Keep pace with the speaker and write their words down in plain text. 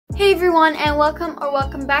Hey everyone, and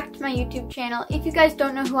welcome back to my YouTube channel. If you guys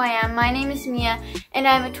don't know who I am, my name is Mia and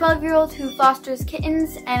I'm a 12-year-old who fosters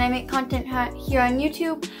kittens, and I make content here on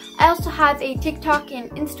YouTube. I also have a TikTok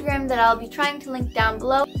and Instagram that I'll be trying to link down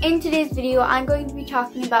below. In today's video, I'm going to be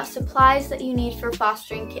talking about supplies that you need for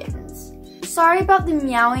fostering kittens. Sorry about the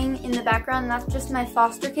meowing in the background, that's just my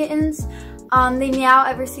foster kittens. They meow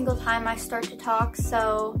every single time I start to talk,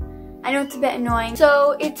 so I know it's a bit annoying.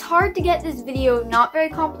 So it's hard to get this video not very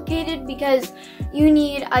complicated because you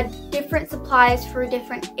need different supplies for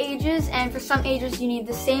different ages, and for some ages you need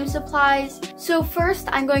the same supplies. So first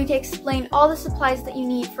I'm going to explain all the supplies that you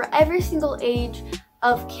need for every single age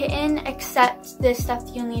of kitten except the stuff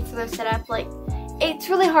that you'll need for their setup. Like, it's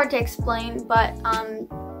really hard to explain, but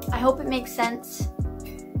I hope it makes sense.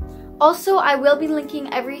 Also, I will be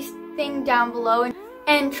linking everything down below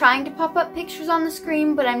and trying to pop up pictures on the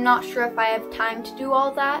screen, but I'm not sure if I have time to do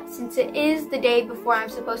all that since it is the day before I'm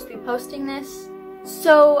supposed to be posting this.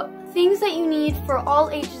 So things that you need for all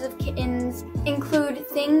ages of kittens include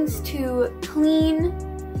things to clean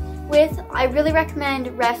with. I really recommend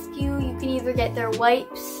Rescue. You can either get their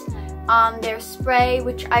wipes, their spray,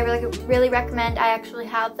 which I really recommend. I actually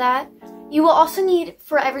have that. You will also need,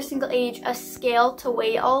 for every single age, a scale to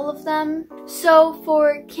weigh all of them. So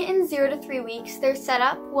for kittens 0 to 3 weeks, their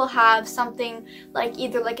setup will have something like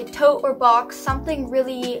either like a tote or box, something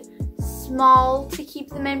really small to keep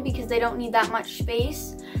them in because they don't need that much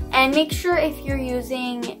space. And make sure if you're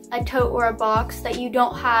using a tote or a box that you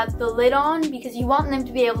don't have the lid on because you want them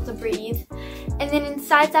to be able to breathe. And then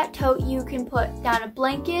inside that tote you can put down a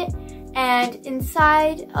blanket, and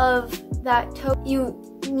inside of that tote you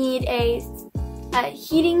need a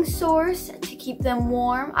heating source to keep them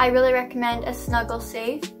warm. I really recommend a Snuggle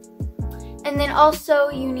Safe. And then also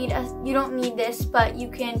you don't need this, but you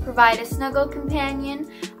can provide a snuggle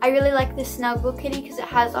companion. I really like this Snuggle Kitty because it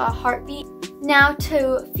has a heartbeat. Now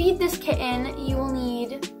to feed this kitten, you will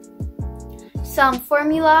need some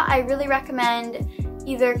formula. I really recommend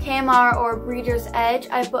either KMR or Breeder's Edge.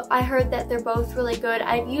 I heard that they're both really good.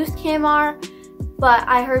 I've used KMR, but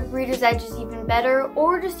I heard Breeder's Edge is even better,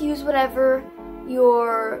 or just use whatever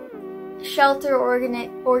your shelter or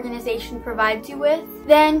organization provides you with.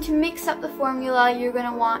 Then to mix up the formula, you're going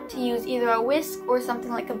to want to use either a whisk or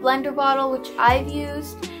something like a blender bottle, which I've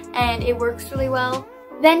used, and it works really well.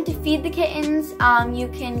 Then to feed the kittens, you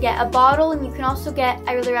can get a bottle, and you can also get,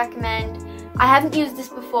 I really recommend, I haven't used this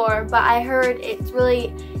before, but I heard it's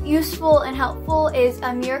really useful and helpful, is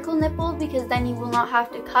a Miracle Nipple, because then you will not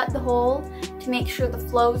have to cut the hole to make sure the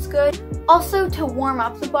flow is good. Also, to warm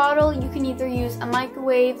up the bottle, you can either use a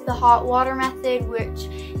microwave, the hot water method, which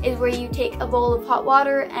is where you take a bowl of hot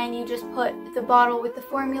water and you just put the bottle with the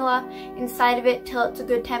formula inside of it till it's a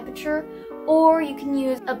good temperature. Or you can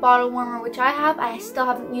use a bottle warmer, which I have. I still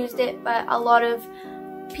haven't used it, but a lot of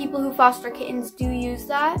people who foster kittens do use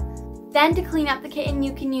that. Then to clean up the kitten,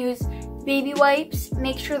 you can use baby wipes.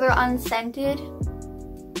 Make sure they're unscented.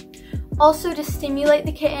 Also, to stimulate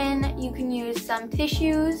the kitten, you can use some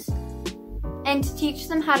tissues. And to teach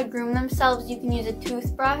them how to groom themselves, you can use a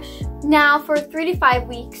toothbrush. Now, for 3 to 5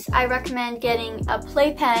 weeks, I recommend getting a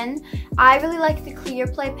playpen. I really like the clear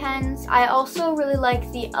playpens. I also really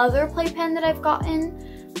like the other playpen that I've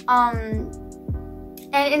gotten.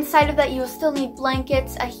 And inside of that, you'll still need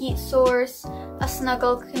blankets, a heat source, a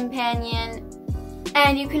snuggle companion,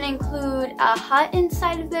 and you can include a hut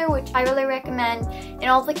inside of there, which I really recommend. And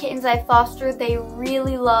all the kittens I've fostered, they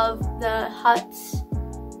really love the huts.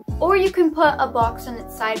 Or you can put a box on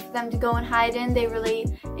its side for them to go and hide in. They really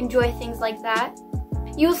enjoy things like that.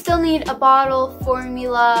 You'll still need a bottle,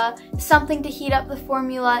 formula, something to heat up the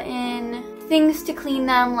formula in, things to clean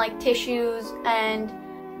them like tissues and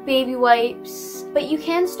baby wipes. But you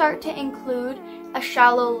can start to include a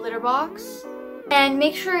shallow litter box, and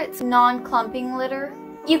make sure it's non-clumping litter.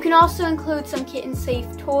 You can also include some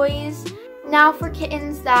kitten-safe toys. Now for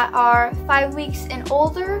kittens that are 5 weeks and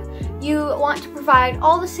older, you want to provide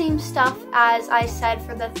all the same stuff as I said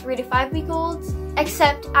for the 3 to 5 week olds,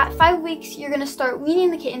 except at 5 weeks you're going to start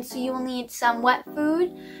weaning the kitten, so you will need some wet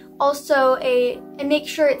food. Also, and make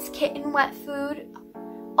sure it's kitten wet food.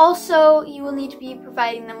 Also, you will need to be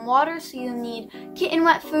providing them water, so you'll need kitten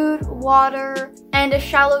wet food, water, and a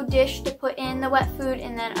shallow dish to put in the wet food,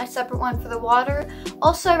 and then a separate one for the water.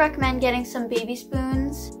 Also, I recommend getting some baby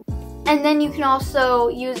spoons. And then you can also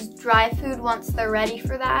use dry food once they're ready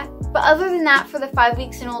for that. But other than that, for the 5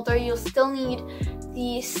 weeks and older, you'll still need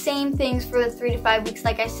the same things for the 3 to 5 weeks,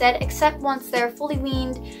 like I said, except once they're fully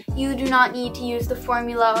weaned, you do not need to use the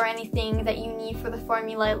formula or anything that you need for the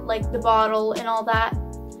formula, like the bottle and all that.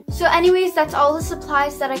 So anyways, that's all the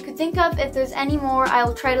supplies that I could think of. If there's any more, I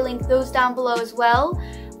will try to link those down below as well.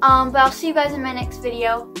 But I'll see you guys in my next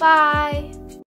video. Bye!